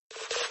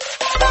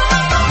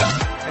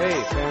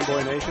Hey,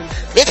 Fanboy Nation.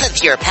 This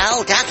is your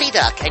pal Daffy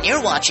Duck, and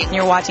you're watching.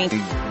 We're watching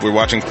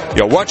Fanboy.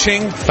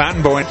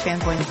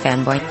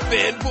 Fanboy,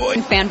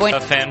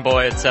 a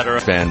fanboy, etc.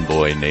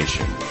 Fanboy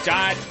Nation.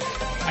 God,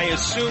 I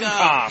assume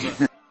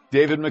Tom.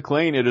 David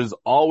McLean, it is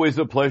always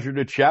a pleasure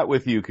to chat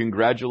with you.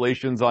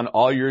 Congratulations on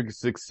all your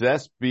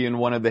success being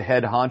one of the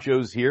head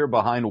honchos here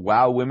behind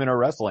Wow Women Are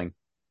Wrestling.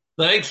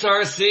 Thanks,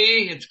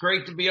 RC. It's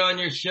great to be on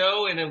your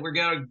show, and we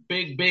got a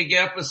big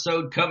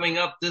episode coming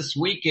up this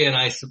weekend.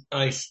 I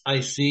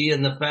see,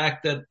 and the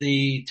fact that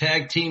the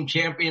tag team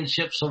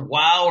championships of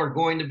WoW are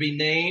going to be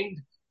named,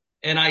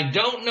 and I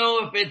don't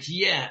know if it's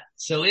yet.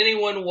 So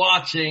anyone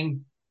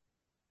watching,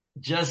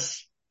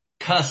 just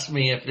cuss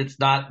me if it's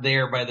not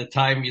there by the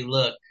time you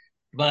look.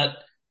 But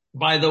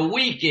by the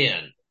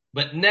weekend,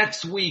 but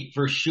next week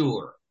for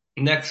sure.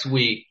 Next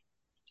week,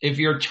 if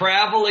you're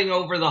traveling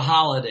over the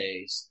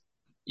holidays,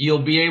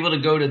 you'll be able to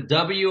go to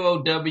WOWE.com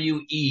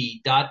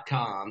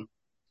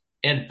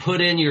and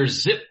put in your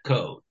zip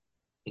code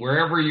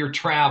wherever you're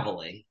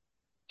traveling.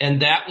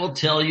 And that will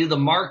tell you the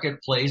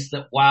marketplace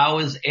that WOW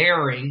is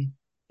airing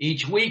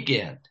each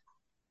weekend.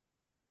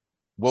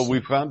 Well, we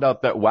found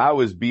out that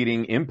WOW is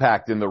beating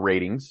Impact in the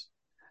ratings,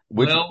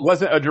 which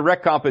wasn't a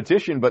direct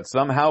competition, but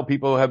somehow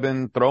people have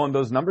been throwing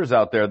those numbers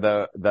out there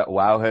that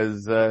WOW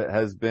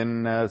has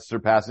been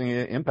surpassing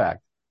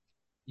Impact.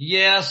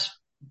 Yes.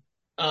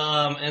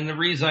 And the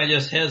reason I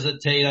just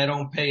hesitate, I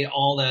don't pay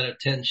all that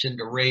attention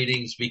to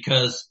ratings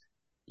because,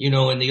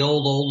 in the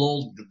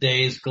old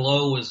days,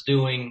 Glow was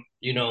doing,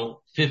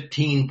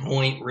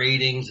 15-point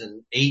ratings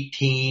and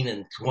 18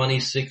 and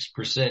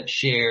 26%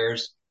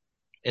 shares.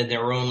 And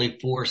there were only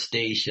 4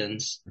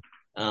 stations,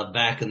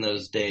 back in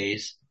those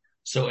days.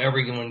 So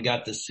everyone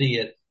got to see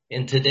it.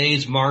 In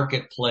today's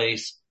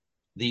marketplace,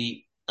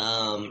 the,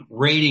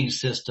 rating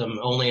system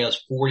only has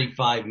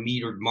 45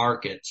 metered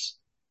markets.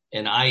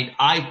 And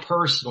I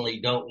personally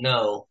don't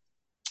know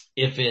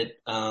if it,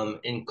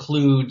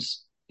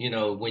 includes,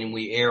 when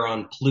we air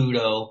on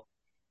Pluto,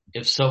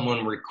 if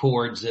someone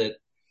records it,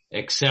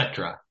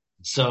 etc.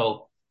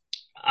 So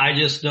I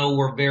just know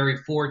we're very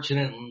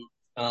fortunate,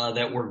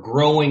 that we're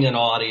growing an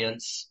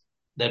audience,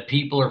 that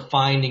people are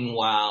finding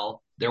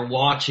WOW, they're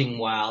watching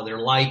WOW, they're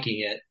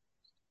liking it.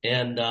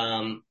 And,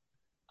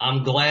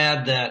 I'm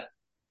glad that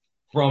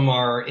from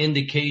our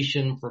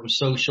indication from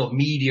social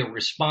media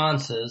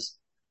responses,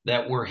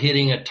 that we're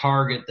hitting a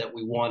target that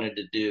we wanted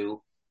to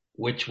do,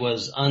 which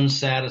was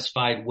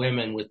unsatisfied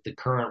women with the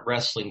current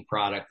wrestling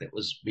product that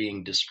was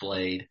being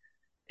displayed.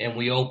 And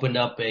we opened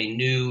up a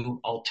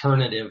new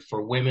alternative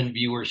for women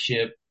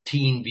viewership,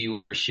 teen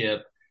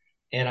viewership.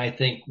 And I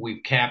think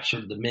we've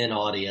captured the men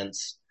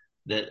audience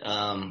that,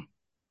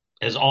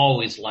 has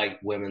always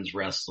liked women's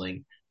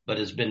wrestling, but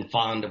has been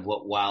fond of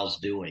what WOW's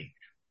doing.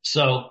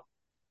 So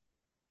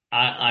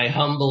I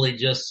humbly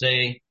just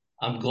say,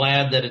 I'm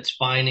glad that it's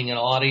finding an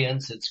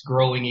audience. It's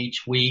growing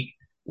each week.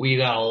 We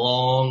got a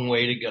long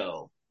way to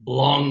go.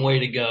 Long way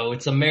to go.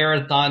 It's a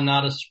marathon,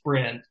 not a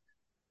sprint.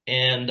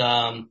 And,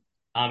 I'm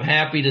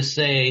happy to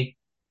say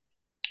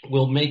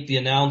we'll make the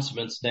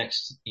announcements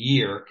next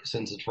year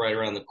since it's right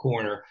around the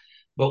corner,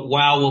 but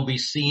WOW will be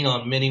seen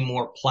on many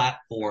more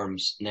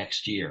platforms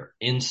next year.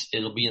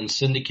 It'll be in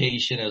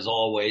syndication as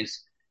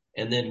always,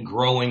 and then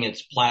growing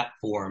its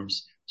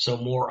platforms so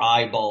more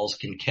eyeballs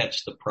can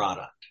catch the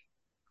product.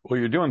 Well,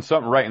 you're doing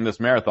something right in this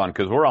marathon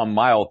because we're on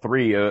mile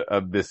 3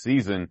 of this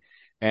season,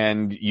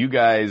 and you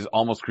guys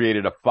almost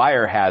created a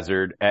fire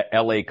hazard at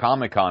LA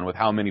Comic-Con with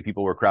how many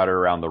people were crowded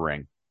around the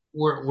ring.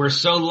 We're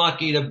so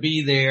lucky to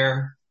be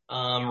there.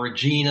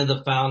 Regina,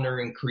 the founder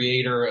and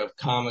creator of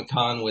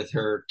Comic-Con with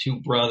her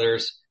 2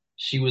 brothers,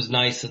 she was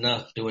nice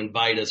enough to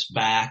invite us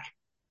back,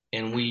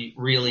 and we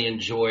really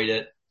enjoyed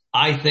it.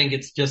 I think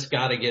it's just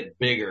got to get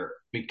bigger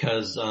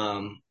because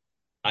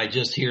I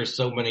just hear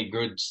so many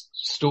good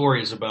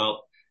stories about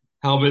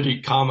how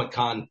many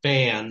Comic-Con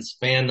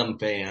fandom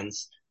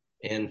fans,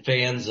 and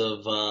fans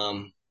of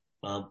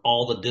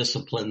all the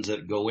disciplines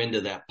that go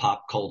into that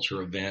pop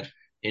culture event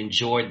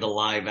enjoyed the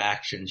live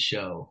action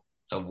show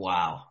of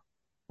WOW.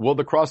 Well,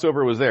 the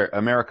crossover was there.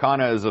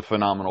 Americana is a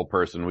phenomenal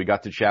person. We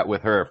got to chat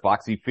with her.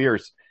 Foxy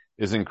Fierce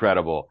is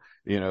incredible.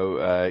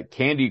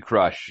 Candy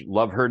Crush,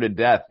 love her to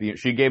death.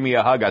 She gave me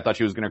a hug. I thought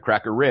she was going to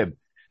crack a rib.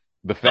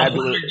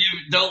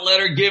 Don't let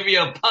her give you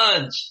a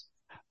punch.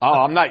 Oh,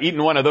 I'm not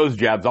eating one of those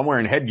jabs. I'm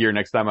wearing headgear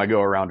next time I go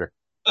around her.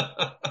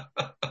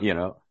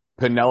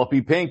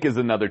 Penelope Pink is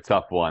another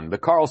tough one. The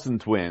Carlson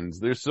twins.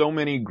 There's so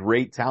many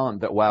great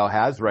talent that WOW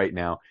has right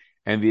now,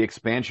 and the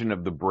expansion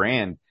of the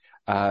brand.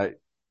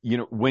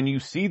 When you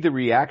see the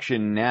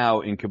reaction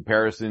now in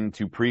comparison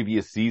to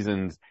previous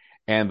seasons,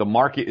 and the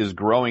market is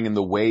growing in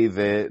the way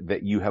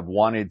that you have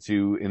wanted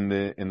to in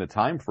the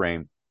time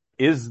frame,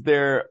 is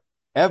there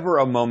ever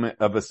a moment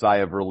of a sigh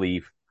of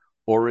relief,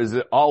 or is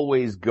it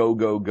always go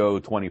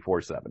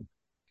 24/7?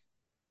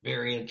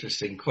 Very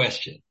interesting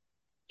question.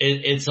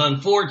 It's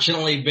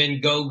unfortunately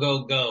been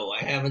go.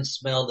 I haven't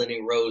smelled any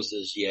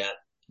roses yet,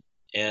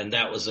 and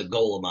that was a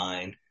goal of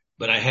mine,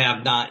 but I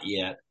have not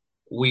yet.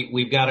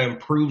 We've got to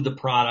improve the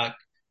product.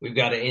 We've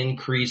got to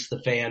increase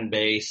the fan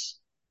base.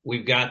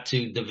 We've got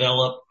to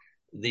develop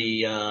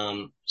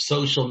the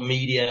social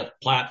media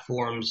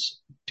platforms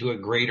to a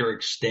greater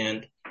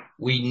extent.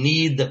 We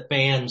need the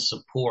fan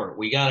support.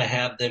 We got to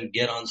have them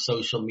get on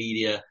social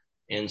media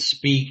and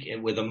speak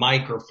with a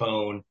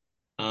microphone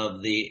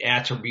of the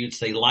attributes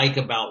they like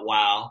about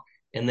WOW,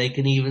 and they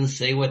can even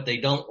say what they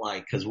don't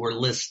like because we're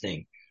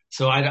listening.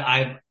 So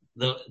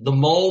the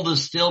mold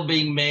is still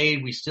being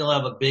made. We still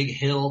have a big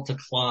hill to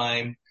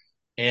climb,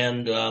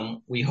 and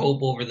we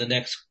hope over the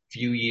next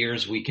few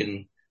years we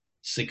can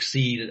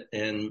succeed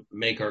and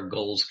make our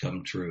goals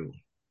come true.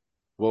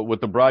 Well,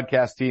 with the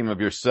broadcast team of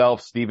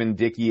yourself, Stephen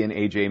Dickey, and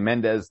AJ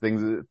Mendez,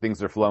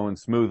 things are flowing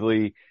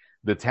smoothly.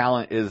 The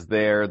talent is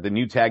there. The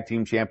new tag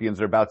team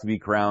champions are about to be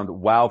crowned.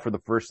 WOW, for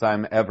the first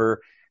time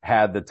ever,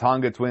 had the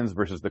Tonga twins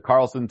versus the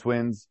Carlson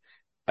twins.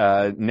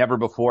 Never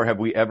before have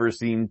we ever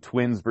seen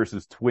twins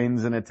versus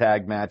twins in a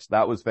tag match.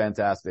 That was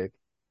fantastic.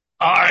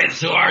 All right,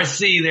 so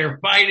RC, they're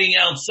fighting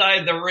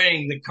outside the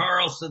ring, the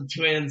Carlson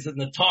twins and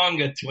the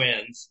Tonga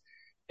twins.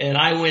 And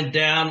I went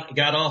down,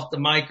 got off the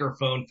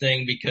microphone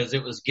thing because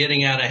it was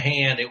getting out of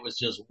hand. It was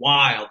just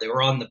wild. They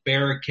were on the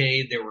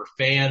barricade. There were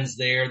fans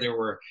there. There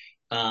were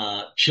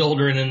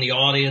children in the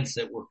audience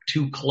that were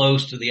too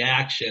close to the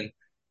action.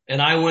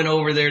 And I went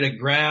over there to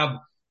grab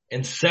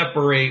and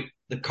separate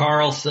the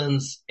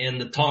Carlsons and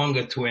the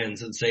Tonga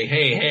twins and say,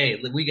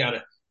 hey, we got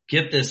to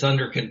get this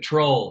under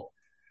control.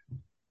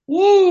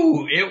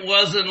 Woo! It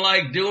wasn't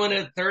like doing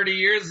it 30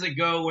 years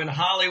ago when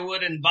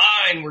Hollywood and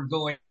Vine were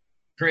going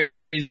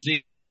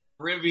crazy.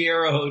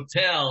 Riviera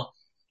Hotel.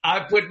 I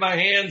put my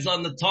hands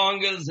on the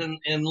Tongas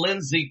and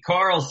Lindsey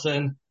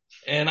Carlson,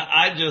 and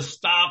I just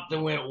stopped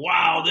and went,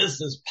 wow, this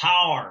is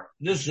power.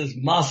 This is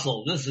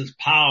muscle. This is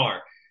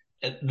power.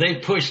 They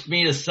pushed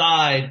me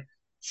aside.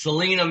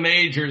 Selena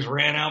Majors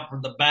ran out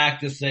from the back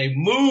to say,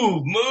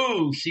 move,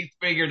 move. She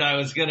figured I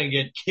was going to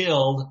get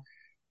killed.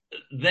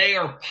 They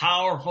are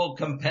powerful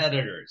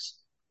competitors.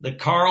 The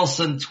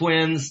Carlson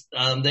twins,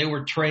 they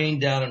were trained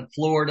down in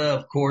Florida,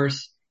 of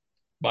course,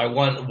 by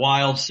one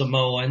Wild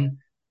Samoan.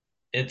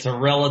 It's a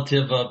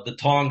relative of the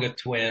Tonga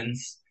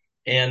twins.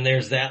 And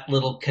there's that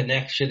little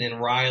connection in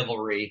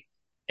rivalry.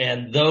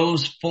 And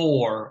those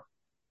four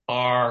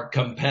are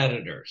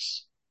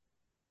competitors.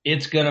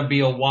 It's going to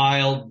be a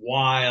wild,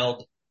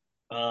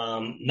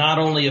 not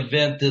only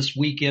event this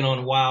weekend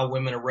on WOW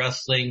Women of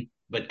Wrestling,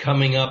 but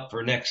coming up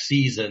for next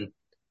season,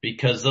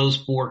 because those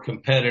four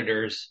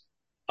competitors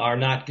are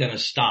not going to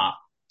stop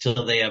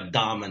till they have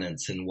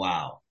dominance in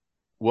WOW.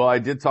 Well, I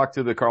did talk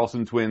to the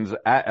Carlson twins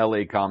at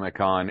LA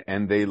Comic-Con,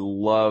 and they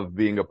love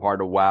being a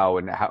part of WOW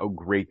and how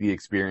great the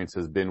experience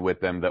has been with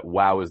them, that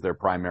WOW is their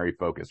primary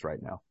focus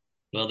right now.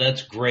 Well,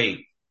 that's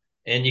great.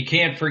 And you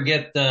can't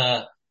forget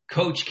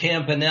Coach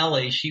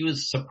Campanelli. She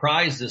was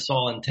surprised us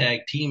all in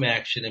tag team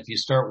action. If you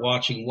start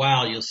watching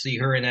WOW, you'll see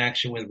her in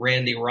action with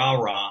Randy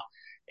Rara.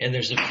 And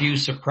there's a few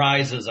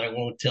surprises I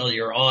won't tell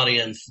your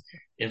audience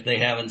if they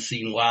haven't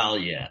seen WOW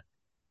yet.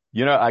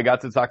 You know, I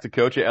got to talk to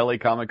Coach at LA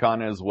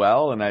Comic-Con as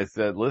well, and I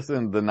said,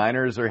 listen, the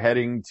Niners are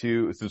heading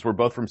to, since we're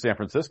both from San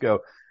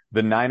Francisco,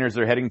 the Niners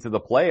are heading to the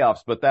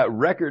playoffs, but that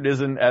record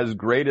isn't as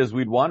great as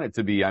we'd want it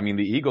to be. I mean,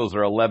 the Eagles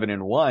are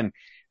 11-1,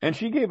 and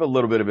she gave a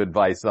little bit of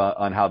advice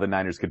on how the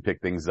Niners could pick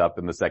things up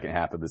in the second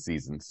half of the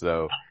season.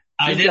 So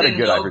she's got a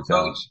good eye for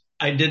talent.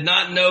 I did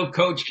not know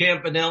Coach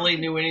Campanelli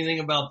knew anything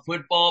about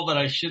football, but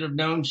I should have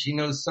known she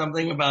knows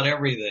something about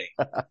everything.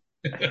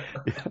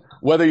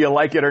 Whether you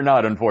like it or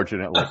not,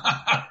 unfortunately.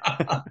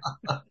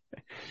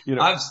 You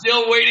know, I'm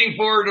still waiting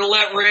for her to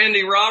let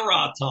Randy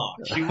Rara talk.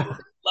 She will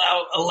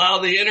allow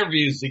the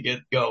interviews to get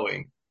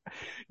going.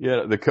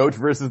 Yeah, the coach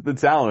versus the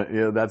talent.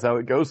 Yeah, that's how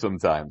it goes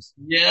sometimes.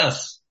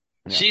 Yes.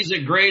 Yeah. She's a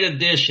great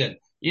addition.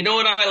 You know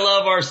what I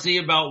love,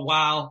 RC, about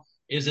WOW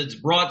is it's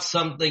brought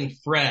something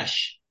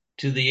fresh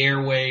to the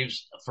airwaves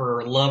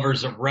for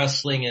lovers of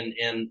wrestling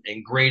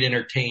and great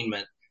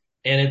entertainment.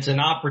 And it's an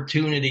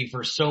opportunity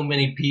for so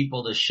many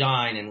people to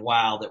shine in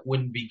WOW that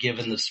wouldn't be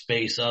given the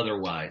space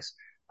otherwise.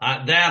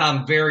 That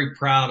I'm very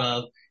proud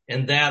of,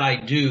 and that I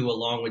do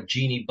along with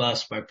Jeannie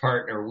Buss, my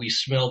partner. We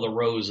smell the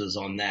roses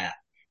on that.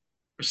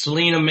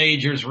 Selena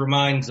Majors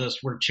reminds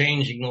us we're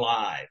changing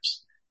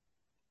lives.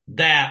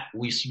 That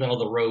we smell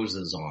the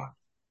roses on.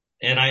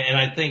 And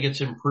I think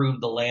it's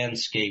improved the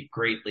landscape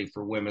greatly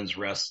for women's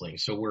wrestling.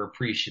 So we're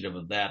appreciative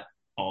of that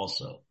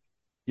also.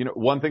 You know,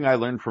 one thing I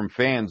learned from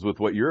fans with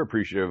what you're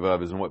appreciative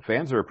of and what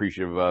fans are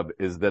appreciative of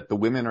is that the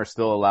women are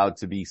still allowed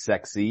to be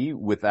sexy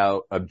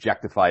without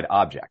objectified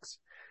objects.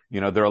 You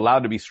know, they're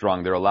allowed to be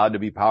strong. They're allowed to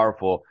be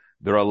powerful.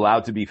 They're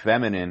allowed to be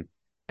feminine,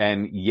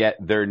 and yet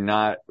they're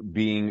not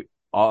being,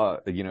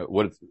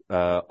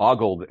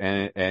 ogled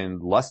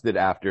and lusted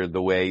after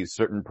the way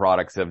certain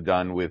products have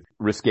done with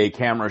risque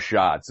camera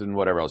shots and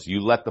whatever else.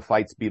 You let the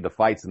fights be the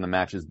fights and the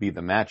matches be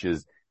the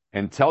matches,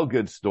 and tell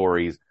good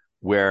stories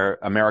where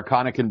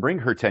Americana can bring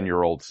her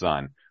 10-year-old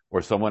son,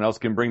 or someone else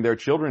can bring their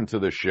children to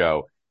the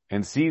show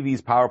and see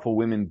these powerful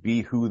women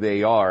be who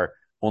they are,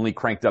 only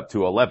cranked up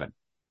to 11.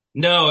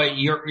 No,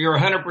 you're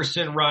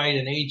 100% right.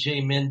 And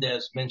AJ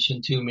Mendez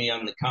mentioned to me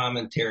on the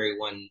commentary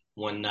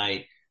one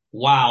night,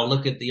 wow,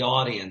 look at the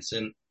audience.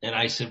 And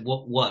I said,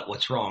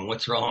 what's wrong?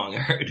 What's wrong?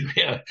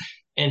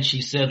 And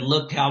she said,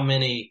 look how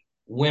many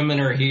women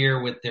are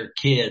here with their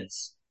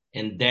kids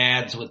and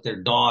dads with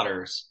their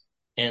daughters.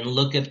 And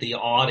look at the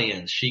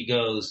audience. She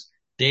goes,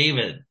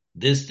 David,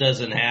 this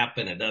doesn't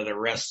happen at other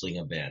wrestling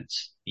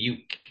events.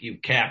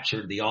 You've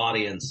captured the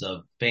audience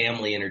of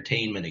family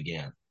entertainment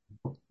again.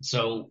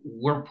 So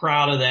we're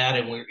proud of that,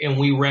 and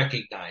we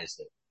recognize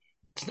it.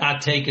 It's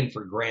not taken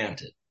for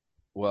granted.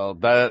 Well,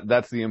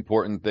 that's the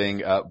important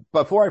thing.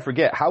 Before I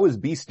forget, how is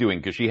Beast doing?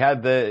 Because she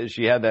had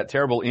that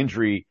terrible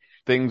injury.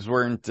 Things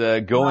weren't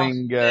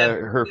going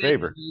her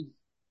favor.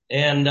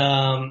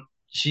 And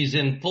she's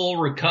in full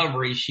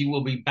recovery. She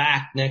will be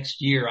back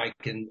next year. I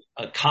can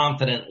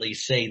confidently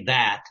say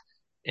that.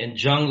 And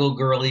Jungle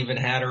Girl even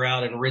had her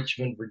out in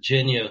Richmond,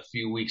 Virginia a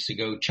few weeks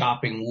ago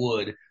chopping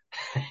wood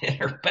in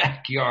her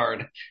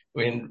backyard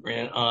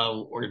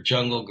where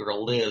Jungle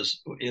Girl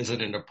lives.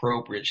 Isn't it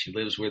appropriate? She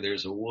lives where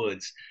there's a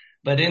woods.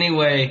 But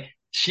anyway,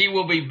 she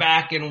will be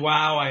back in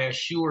WOW, I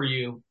assure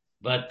you.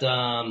 But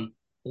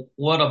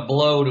what a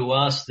blow to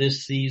us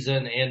this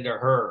season and to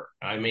her.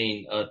 I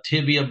mean, a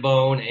tibia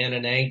bone and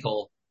an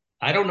ankle.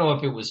 I don't know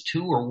if it was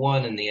 2 or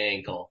 1 in the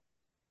ankle,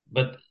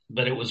 but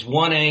it was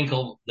one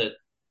ankle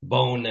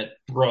bone that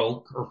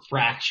broke or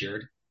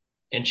fractured,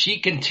 and she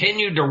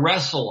continued to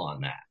wrestle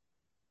on that.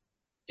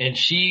 And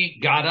she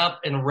got up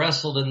and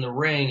wrestled in the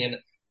ring,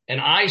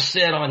 and I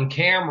said on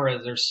camera,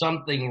 there's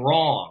something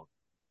wrong,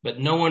 but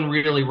no one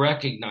really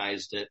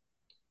recognized it.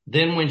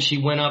 Then when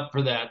she went up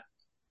for that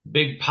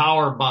big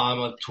power bomb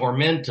of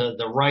Tormenta,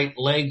 the right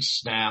leg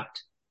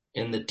snapped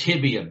and the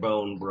tibia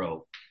bone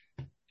broke.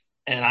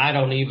 And I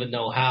don't even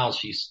know how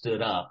she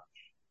stood up.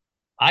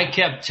 I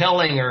kept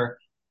telling her,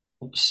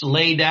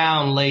 lay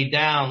down,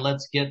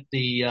 let's get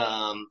the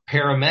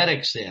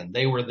paramedics in.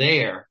 They were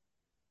there.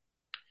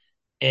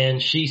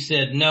 And she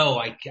said,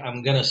 no,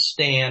 I'm going to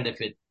stand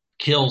if it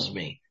kills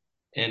me.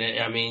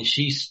 And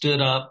she stood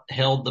up,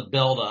 held the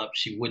belt up.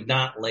 She would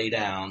not lay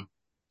down.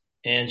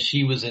 And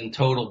she was in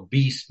total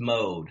beast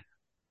mode.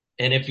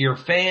 And if your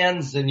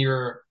fans and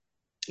your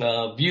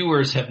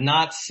viewers have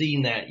not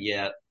seen that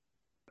yet,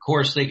 of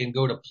course, they can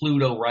go to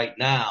Pluto right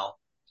now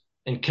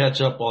and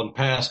catch up on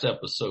past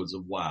episodes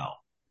of WOW.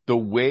 The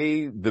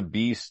way the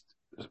Beast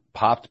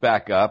popped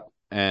back up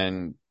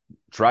and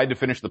tried to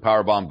finish the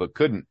powerbomb but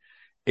couldn't,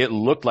 it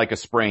looked like a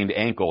sprained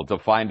ankle. To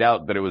find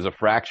out that it was a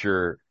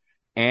fracture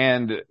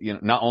and,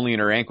 not only in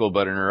her ankle,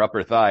 but in her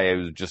upper thigh, it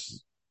was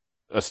just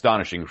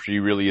astonishing. She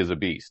really is a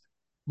beast.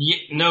 Yeah,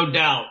 no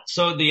doubt.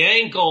 So the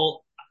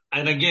ankle,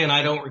 and again,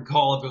 I don't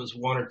recall if it was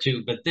 1 or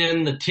 2, but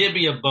then the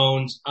tibia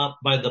bones up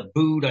by the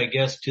boot, I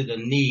guess, to the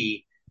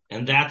knee.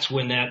 And that's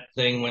when that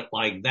thing went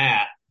like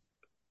that,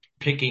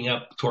 picking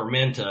up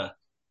Tormenta,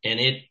 and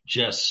it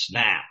just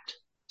snapped.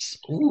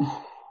 Ooh.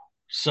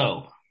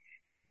 So.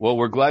 Well,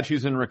 we're glad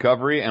she's in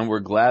recovery, and we're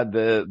glad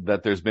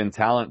that there's been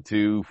talent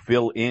to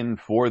fill in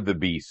for the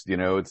Beast.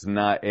 It's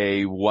not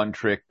a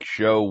one-trick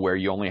show where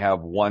you only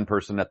have one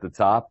person at the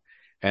top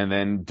and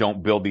then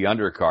don't build the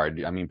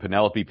undercard. I mean,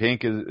 Penelope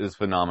Pink is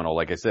phenomenal.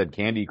 Like I said,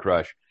 Candy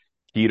Crush,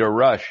 Keita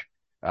Rush.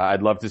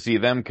 I'd love to see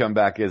them come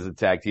back as a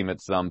tag team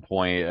at some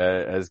point,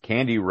 as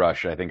Candy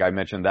Rush. I think I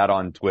mentioned that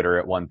on Twitter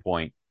at one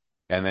point.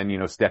 And then,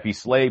 Steffi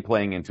Slay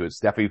playing into it.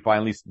 Steffi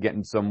finally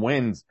getting some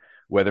wins,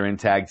 whether in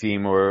tag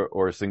team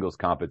or singles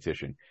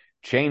competition.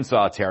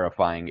 Chainsaw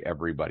terrifying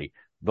everybody.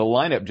 The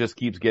lineup just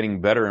keeps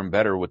getting better and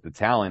better with the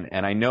talent.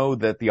 And I know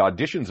that the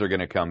auditions are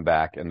going to come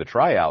back and the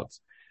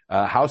tryouts.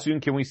 How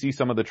soon can we see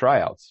some of the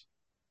tryouts?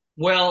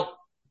 Well,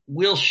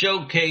 we'll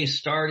showcase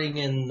starting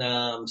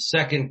in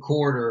second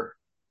quarter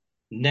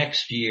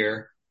next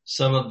year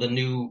some of the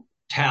new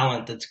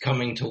talent that's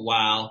coming to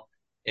WOW.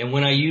 And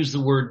when I use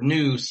the word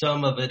new,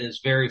 some of it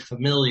is very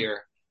familiar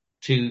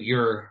to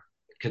your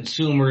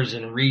consumers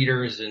and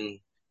readers and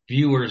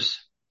viewers.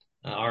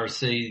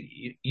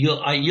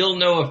 You'll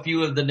know a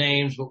few of the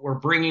names, but we're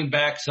bringing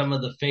back some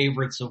of the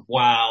favorites of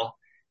WOW,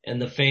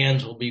 and the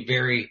fans will be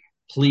very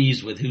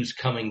pleased with who's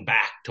coming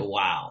back to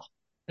WOW,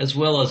 as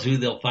well as who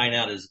they'll find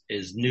out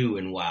is new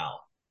in WOW.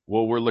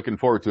 Well, we're looking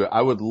forward to it.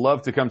 I would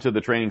love to come to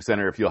the training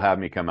center if you'll have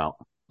me come out.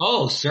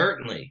 Oh,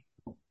 certainly.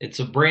 It's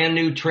a brand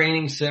new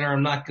training center.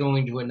 I'm not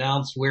going to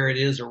announce where it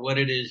is or what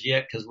it is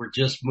yet because we're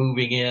just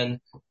moving in,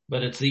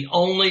 but it's the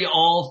only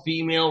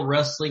all-female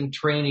wrestling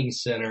training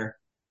center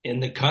in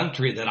the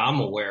country that I'm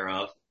aware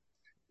of.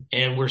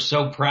 And we're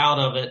so proud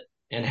of it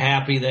and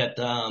happy that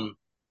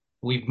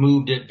we've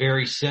moved it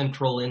very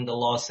central into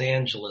Los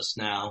Angeles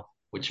now,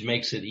 which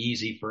makes it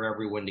easy for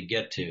everyone to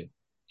get to.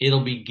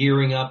 It'll be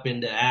gearing up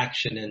into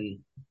action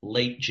in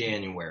late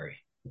January.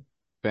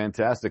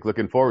 Fantastic.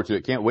 Looking forward to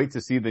it. Can't wait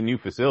to see the new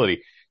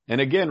facility. And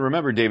again,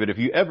 remember, David, if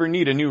you ever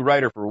need a new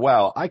writer for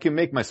WOW, I can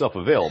make myself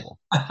available.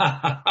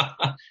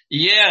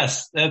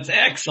 Yes, that's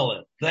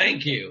excellent.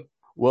 Thank you.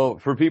 Well,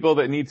 for people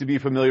that need to be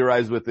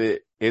familiarized with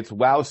it, it's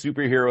WOW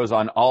Superheroes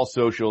on all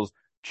socials.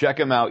 Check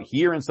them out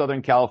here in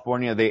Southern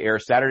California. They air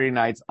Saturday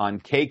nights on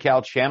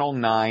KCAL Channel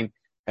 9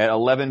 at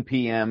 11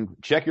 p.m.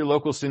 Check your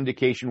local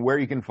syndication where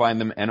you can find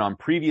them. And on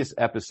previous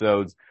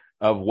episodes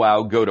of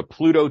WOW, go to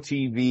Pluto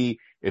TV.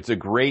 It's a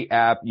great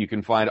app. You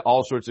can find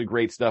all sorts of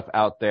great stuff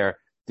out there.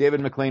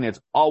 David McLean, it's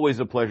always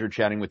a pleasure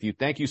chatting with you.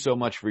 Thank you so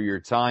much for your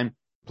time.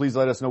 Please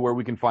let us know where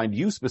we can find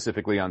you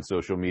specifically on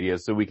social media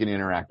so we can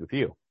interact with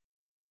you.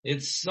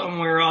 It's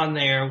somewhere on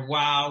there,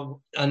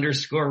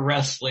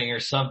 wow_wrestling or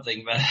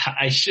something, but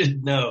I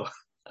should know.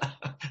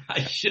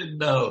 I should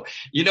know.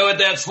 You know what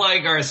that's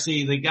like,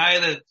 RC? The guy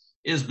that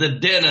is the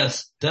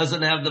dentist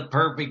doesn't have the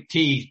perfect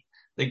teeth.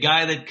 The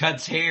guy that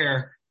cuts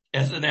hair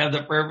doesn't have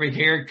the perfect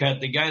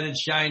haircut. The guy that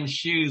shines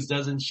shoes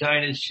doesn't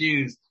shine his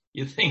shoes.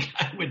 You think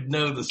I would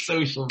know the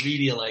social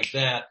media like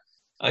that?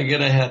 I'm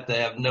going to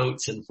have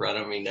notes in front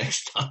of me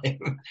next time.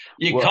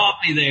 Caught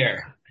me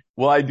there.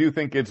 Well, I do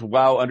think it's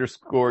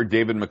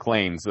wow_David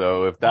McLean.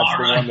 So if that's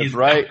the one that's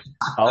right,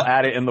 I'll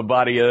add it in the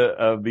body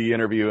of the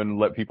interview and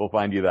let people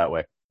find you that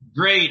way.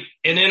 Great.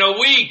 And in a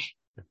week,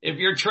 if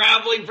you're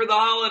traveling for the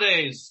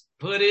holidays,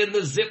 put in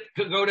the zip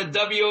code, go to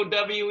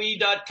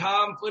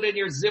WOWE.com, put in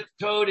your zip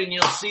code and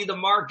you'll see the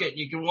market.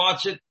 You can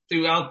watch it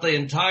throughout the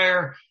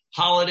entire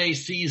holiday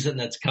season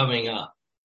that's coming up.